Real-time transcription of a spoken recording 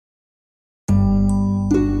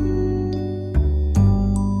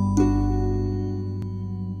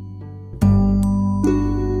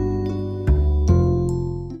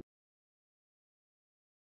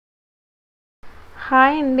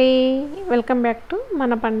Hi అండి, welcome back to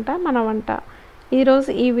మన పంట మన వంట. ఈరోజు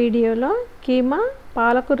ఈ వీడియోలో కీమా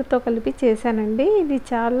పాలకూరతో కలిపి చేశానండి. ఇది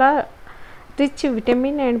చాలా రిచ్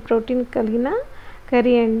విటమిన్ అండ్ ప్రోటీన్ కలిగిన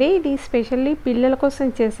కర్రీ అండి. ఇది స్పెషల్లీ పిల్లల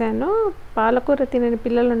కోసం చేశాను. పాలకూర తినని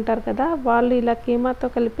పిల్లలు ఉంటారు కదా, వాళ్ళు ఇలా కీమాతో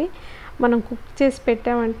కలిపి మనం కుక్ చేసి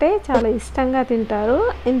పెట్టామంటే చాలా ఇష్టంగా తింటారు.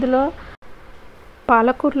 ఇందులో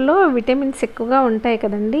పాలకూరలో విటమిన్స్ ఎక్కువగా ఉంటాయి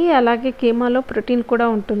కదండి, అలాగే కీమాలో ప్రోటీన్ కూడా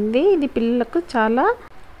ఉంటుంది. ఇది పిల్లలకు చాలా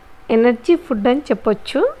ఎనర్జీ ఫుడ్ అని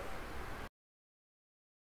చెప్పొచ్చు.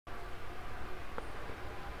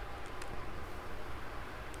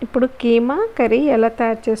 ఇప్పుడు కీమా కర్రీ ఎలా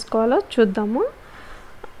తయారు చేసుకోవాలో చూద్దాము.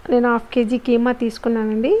 నేను 1/2 kg కీమా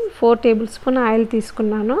తీసుకున్నానండి. 4 టేబుల్ స్పూన్ ఆయిల్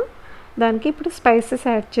తీసుకున్నాను. దానికి ఇప్పుడు స్పైసెస్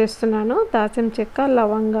యాడ్ చేస్తున్నాను. దాల్చిన చెక్క,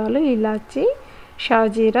 లవంగాలు, ఇలాచి,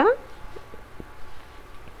 షాజీరా,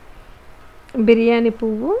 బిర్యానీ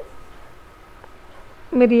పువ్వు,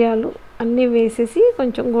 మిరియాలు అన్నీ వేసేసి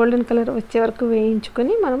కొంచెం గోల్డెన్ కలర్ వచ్చే వరకు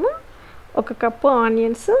వేయించుకొని మనము 1 కప్పు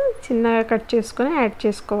ఆనియన్స్ చిన్నగా కట్ చేసుకొని యాడ్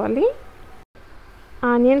చేసుకోవాలి.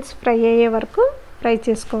 ఆనియన్స్ ఫ్రై అయ్యే వరకు ఫ్రై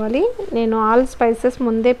చేసుకోవాలి. నేను ఆల్ స్పైసెస్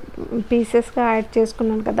ముందే పీసెస్గా యాడ్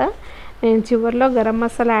చేసుకున్నాను కదా, నేను చివరిలో గరం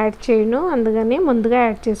మసాలా యాడ్ చేయను, అందుకని ముందుగా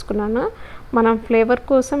యాడ్ చేసుకున్నాను. మనం ఫ్లేవర్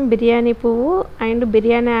కోసం బిర్యానీ పువ్వు అండ్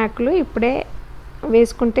బిర్యానీ ఆకులు ఇప్పుడే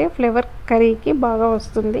వేసుకుంటే ఫ్లేవర్ కర్రీకి బాగా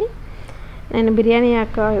వస్తుంది. నేను బిర్యానీ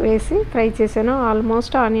ఆకు వేసి ఫ్రై చేశాను.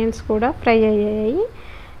 ఆల్మోస్ట్ ఆనియన్స్ కూడా ఫ్రై అయ్యాయి.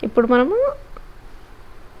 ఇప్పుడు మనము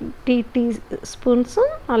టీ స్పూన్స్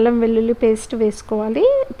అల్లం వెల్లుల్లి పేస్ట్ వేసుకోవాలి.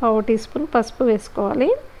 1/2 టీ స్పూన్ పసుపు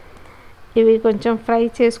వేసుకోవాలి. ఇవి కొంచెం ఫ్రై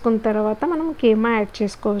చేసుకున్న తర్వాత మనం కీమా యాడ్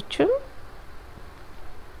చేసుకోవచ్చు.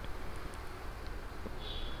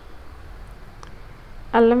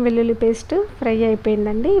 అల్లం వెల్లుల్లి పేస్ట్ ఫ్రై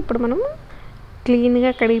అయిపోయిందండి. ఇప్పుడు మనము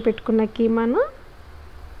క్లీన్గా కడిగి పెట్టుకున్న కీమాను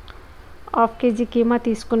 1/2 kg కీమా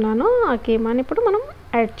తీసుకున్నాను. ఆ కీమాని ఇప్పుడు మనం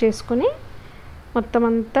యాడ్ చేసుకొని మొత్తం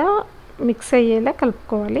అంతా మిక్స్ అయ్యేలా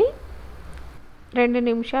కలుపుకోవాలి. 2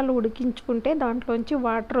 నిమిషాలు ఉడికించుకుంటే దాంట్లోంచి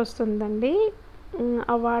వాటర్ వస్తుందండి.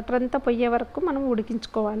 ఆ వాటర్ అంతా పోయే వరకు మనం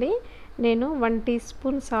ఉడికించుకోవాలి. నేను 1 టీ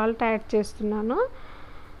స్పూన్ సాల్ట్ యాడ్ చేస్తున్నాను.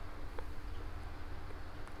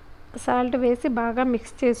 సాల్ట్ వేసి బాగా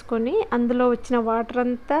మిక్స్ చేసుకొని అందులో వచ్చిన వాటర్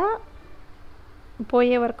అంతా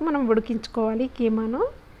పోయే వరకు మనం ఉడికించుకోవాలి కీమాను.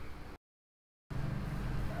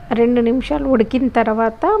 2 నిమిషాలు ఉడికిన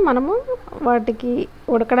తర్వాత మనము వాటికి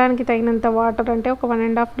ఉడకడానికి తగినంత వాటర్, అంటే ఒక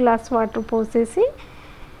 1.5 గ్లాస్ వాటర్ పోసేసి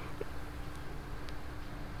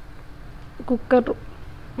కుక్కర్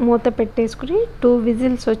మూత పెట్టేసుకుని 2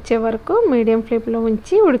 విజిల్స్ వచ్చే వరకు మీడియం ఫ్లేమ్లో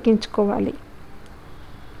ఉంచి ఉడికించుకోవాలి.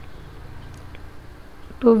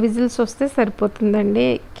 2 విజిల్స్ వస్తే సరిపోతుందండి.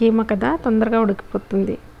 కీమా కదా, తొందరగా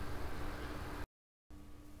ఉడికిపోతుంది.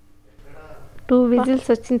 2 విజిల్స్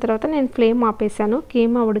వచ్చిన తర్వాత నేను ఫ్లేమ్ ఆపేసాను.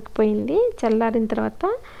 కీమా ఉడికిపోయింది. చల్లారిన తర్వాత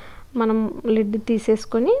మనం లిడ్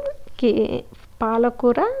తీసేసుకొని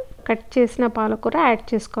పాలకూర, కట్ చేసిన పాలకూర యాడ్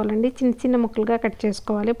చేసుకోవాలండి. చిన్న చిన్న ముక్కలుగా కట్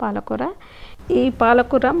చేసుకోవాలి పాలకూర. ఈ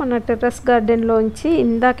పాలకూర మన టెర్రస్ గార్డెన్లోంచి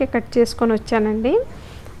ఇందాకే కట్ చేసుకొని వచ్చానండి.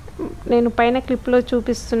 నేను పైన క్లిప్లో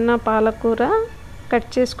చూపిస్తున్న పాలకూర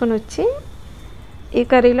కట్ చేసుకొని వచ్చి ఈ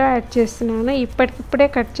కర్రీలో యాడ్ చేస్తున్నాను. ఇప్పటికిప్పుడే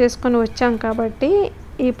కట్ చేసుకొని వచ్చాం కాబట్టి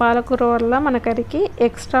ఈ పాలకూర వల్ల మన కర్రీకి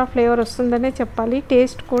ఎక్స్ట్రా ఫ్లేవర్ వస్తుందనే చెప్పాలి.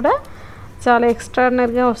 టేస్ట్ కూడా చాలా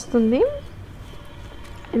ఎక్స్ట్రాడినరీగా వస్తుంది.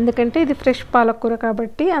 ఎందుకంటే ఇది ఫ్రెష్ పాలకూర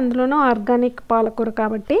కాబట్టి, అందులోనూ ఆర్గానిక్ పాలకూర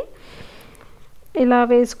కాబట్టి. ఇలా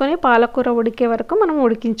వేసుకొని పాలకూర ఉడికే వరకు మనం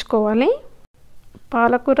ఉడికించుకోవాలి.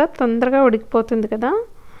 పాలకూర తొందరగా ఉడికిపోతుంది కదా.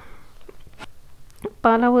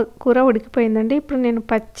 పాలకూర ఉడికిపోయిందండి. ఇప్పుడు నేను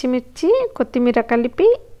పచ్చిమిర్చి, కొత్తిమీర కలిపి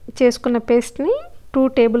చేసుకున్న పేస్ట్ని 2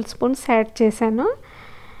 టేబుల్ స్పూన్స్ యాడ్ చేశాను.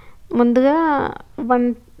 ముందుగా 1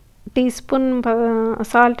 టీ స్పూన్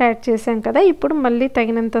సాల్ట్ యాడ్ చేసాం కదా, ఇప్పుడు మళ్ళీ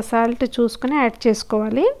తగినంత సాల్ట్ చూసుకొని యాడ్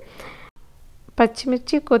చేసుకోవాలి.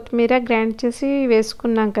 పచ్చిమిర్చి, కొత్తిమీర గ్రైండ్ చేసి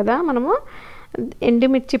వేసుకున్నాం కదా, మనము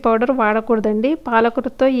ఎండుమిర్చి పౌడర్ వాడకూడదండి.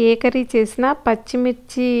 పాలకూరతో ఏ కర్రీ చేసినా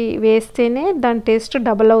పచ్చిమిర్చి వేస్తేనే దాని టేస్ట్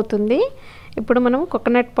డబల్ అవుతుంది. ఇప్పుడు మనం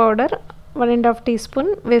కోకోనట్ పౌడర్ 1.5 టీ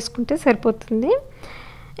స్పూన్ వేసుకుంటే సరిపోతుంది.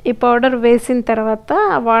 ఈ పౌడర్ వేసిన తర్వాత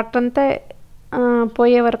వాటర్ అంతా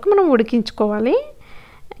పోయే వరకు మనం ఉడికించుకోవాలి.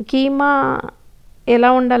 కీమా ఎలా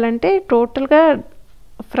ఉండాలంటే టోటల్గా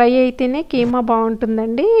ఫ్రై అయితేనే కీమా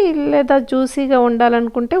బాగుంటుందండి, లేదా జ్యూసీగా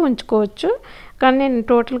ఉండాలనుకుంటే ఉంచుకోవచ్చు. కానీ నేను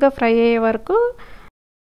టోటల్గా ఫ్రై అయ్యే వరకు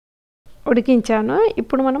ఉడికించాను.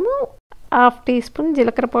 ఇప్పుడు మనము 1/2 టీ స్పూన్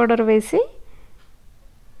జీలకర్ర పౌడర్ వేసి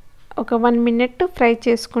ఒక 1 మినిట్ ఫ్రై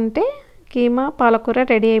చేసుకుంటే కీమా పాలకూర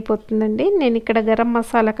రెడీ అయిపోతుందండి. నేను ఇక్కడ గరం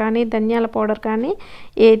మసాలా కానీ ధనియాల పౌడర్ కానీ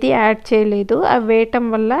ఏది యాడ్ చేయలేదు. అవి వేయటం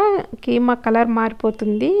వల్ల కీమా కలర్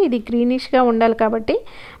మారిపోతుంది. ఇది గ్రీనిష్గా ఉండాలి కాబట్టి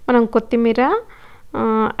మనం కొత్తిమీర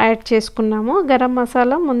యాడ్ చేసుకున్నాము. గరం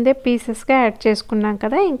మసాలా ముందే పీసెస్గా యాడ్ చేసుకున్నాం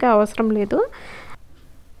కదా, ఇంకా అవసరం లేదు.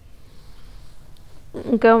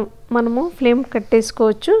 ఇంకా మనము ఫ్లేమ్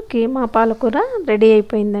కట్టేసుకోవచ్చు. కీమా పాలకూర రెడీ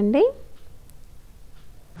అయిపోయిందండి.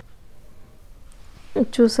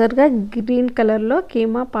 చూసారుగా గ్రీన్ కలర్లో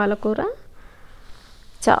కీమా పాలకూర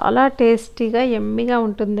చాలా టేస్టీగా యమ్మీగా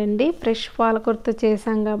ఉంటుందండి. ఫ్రెష్ పాలకూరతో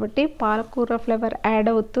చేసాం కాబట్టి పాలకూర ఫ్లేవర్ యాడ్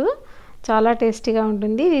అవుతూ చాలా టేస్టీగా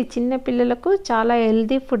ఉంటుంది. ఇది చిన్న పిల్లలకు చాలా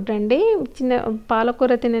హెల్దీ ఫుడ్ అండి. చిన్న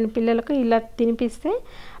పాలకూర తినని పిల్లలకు ఇలా తినిపిస్తే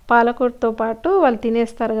పాలకూరతో పాటు వాళ్ళు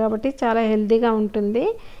తినేస్తారు కాబట్టి చాలా హెల్దీగా ఉంటుంది.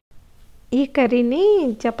 ఈ కర్రీని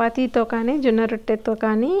చపాతీతో కానీ, జొన్న రొట్టెతో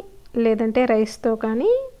కానీ, లేదంటే రైస్తో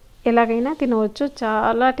కానీ ఎలాగైనా తినవచ్చు.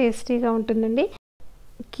 చాలా టేస్టీగా ఉంటుందండి.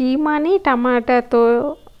 కీమాని టమాటాతో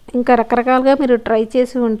ఇంకా రకరకాలుగా మీరు ట్రై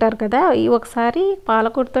చేసి ఉంటారు కదా, ఈ ఒకసారి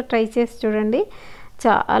పాలకూరతో ట్రై చేసి చూడండి.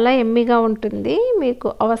 చాలా యమ్మీగా ఉంటుంది. మీకు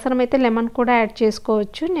అవసరమైతే లెమన్ కూడా యాడ్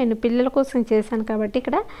చేసుకోవచ్చు. నేను పిల్లల కోసం చేశాను కాబట్టి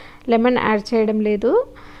ఇక్కడ లెమన్ యాడ్ చేయడం లేదు.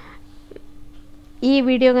 ఈ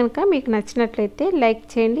వీడియో కనుక మీకు నచ్చినట్లయితే లైక్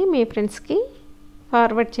చేయండి, మీ ఫ్రెండ్స్కి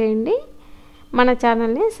ఫార్వర్డ్ చేయండి. మన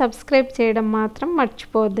ఛానల్ని సబ్స్క్రైబ్ చేయడం మాత్రం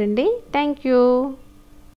మర్చిపోవద్దండి. Thank you.